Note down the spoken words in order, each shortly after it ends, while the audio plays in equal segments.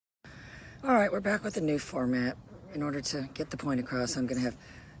All right, we're back with the new format. In order to get the point across, I'm going to have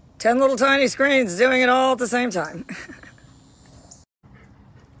 10 little tiny screens doing it all at the same time.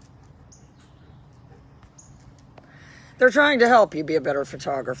 They're trying to help you be a better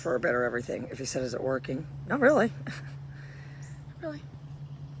photographer, better everything. If you said, is it working? Not really. Not really.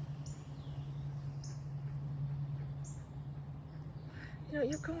 You know,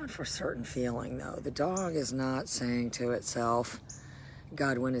 you're going for a certain feeling, though. The dog is not saying to itself,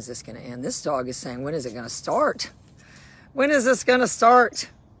 God, when is this going to end? This dog is saying, when is it going to start? When is this going to start?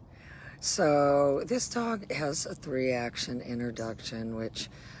 So this dog has a 3-action introduction, which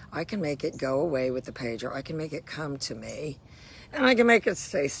I can make it go away with the pager. I can make it come to me, and I can make it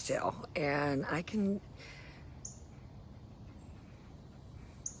stay still. And I can...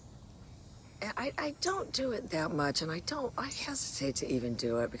 I don't do it that much, and I hesitate to even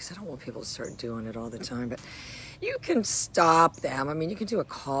do it because I don't want people to start doing it all the time, but you can stop them. I mean, you can do a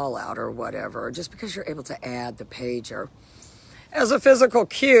call out or whatever, just because you're able to add the pager as a physical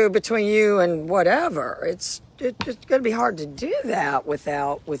cue between you and whatever. It's going to be hard to do that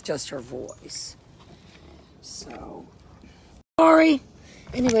with just your voice. So, sorry.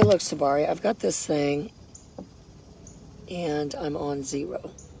 Anyway, look, Sabari, I've got this thing, and I'm on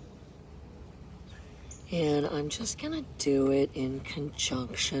 0. And I'm just going to do it in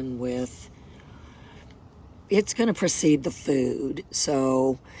conjunction with, it's going to precede the food.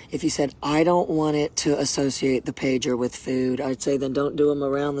 So if you said, I don't want it to associate the pager with food, I'd say then don't do them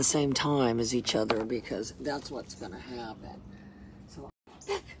around the same time as each other, because that's what's going to happen. So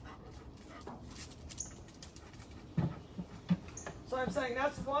I'm saying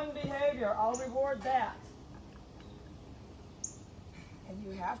that's one behavior. I'll reward that. And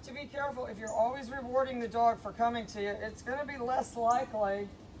you have to be careful. If you're always rewarding the dog for coming to you, it's going to be less likely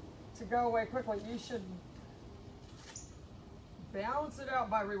to go away quickly. You should balance it out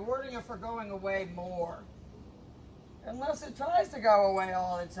by rewarding it for going away more. Unless it tries to go away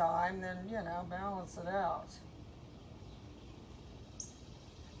all the time, then, you know, balance it out.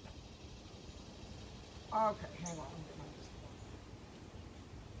 Okay, hang on.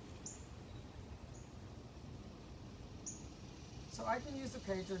 So I can use the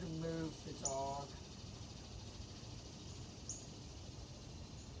pager to move the dog.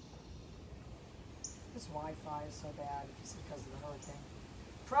 This Wi-Fi is so bad, it's because of the hurricane.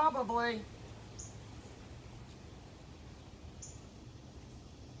 Probably.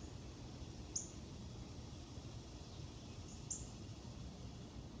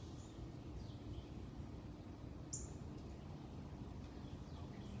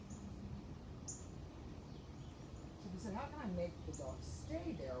 So how can I make the dog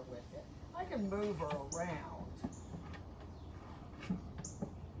stay there with it? I can move her around.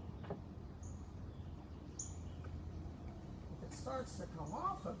 If it starts to come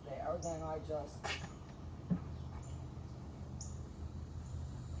off of there, then I just...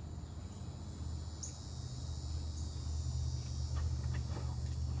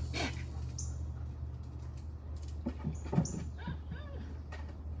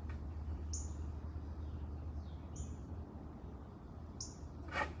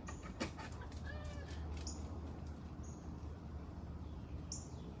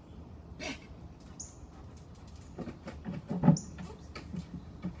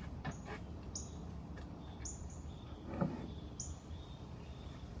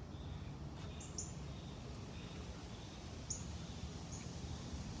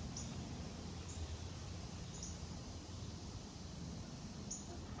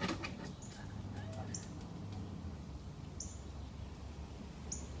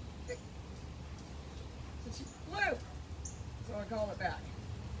 Blue! So I call it back.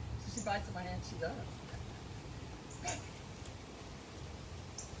 So she bites in my hand, she does. Back.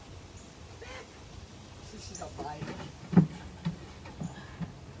 Back. So she don't bite.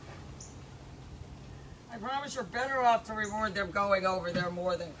 I promise you're better off to reward them going over there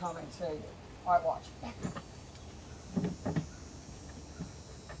more than coming to you. All right, watch. Back.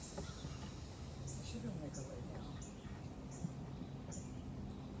 She don't make her way down.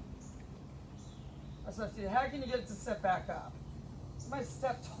 So how can you get it to sit back up? You might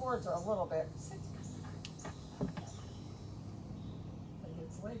step towards her a little bit. Sit. And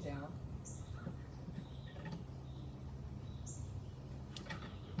it's lay down.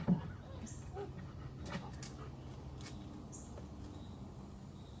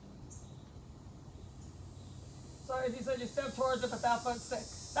 So if you said you step towards it, but that foot stay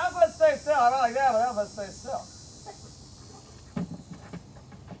still. I don't like that, but that foot stay still.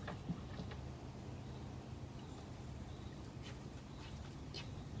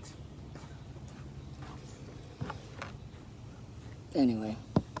 Anyway,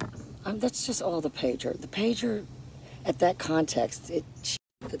 That's just all the pager. The pager, at that context,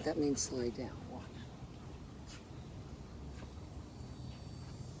 that means slide down. Watch.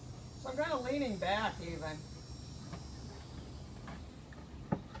 So I'm kind of leaning back even.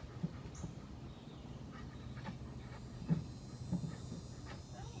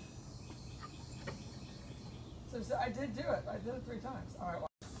 So I did do it. I did it 3 times. All right. Watch.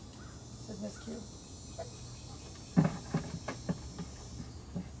 Said miscue.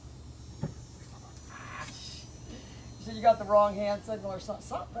 So you got the wrong hand signal or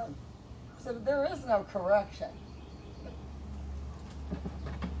something. So there is no correction.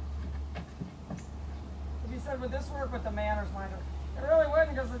 If you said, would this work with the manners minder? It really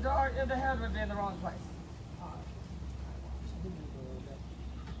wouldn't, because the head would be in the wrong place.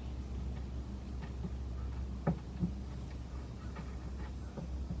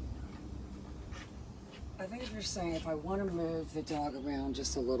 I think if you're saying, if I want to move the dog around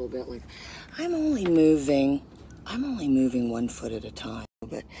just a little bit, like I'm only moving 1 foot at a time.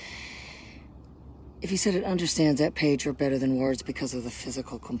 But if you said it understands that pager better than words because of the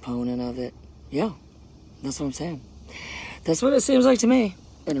physical component of it, yeah, that's what I'm saying. That's what it seems like to me.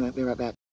 Anyway, be right back.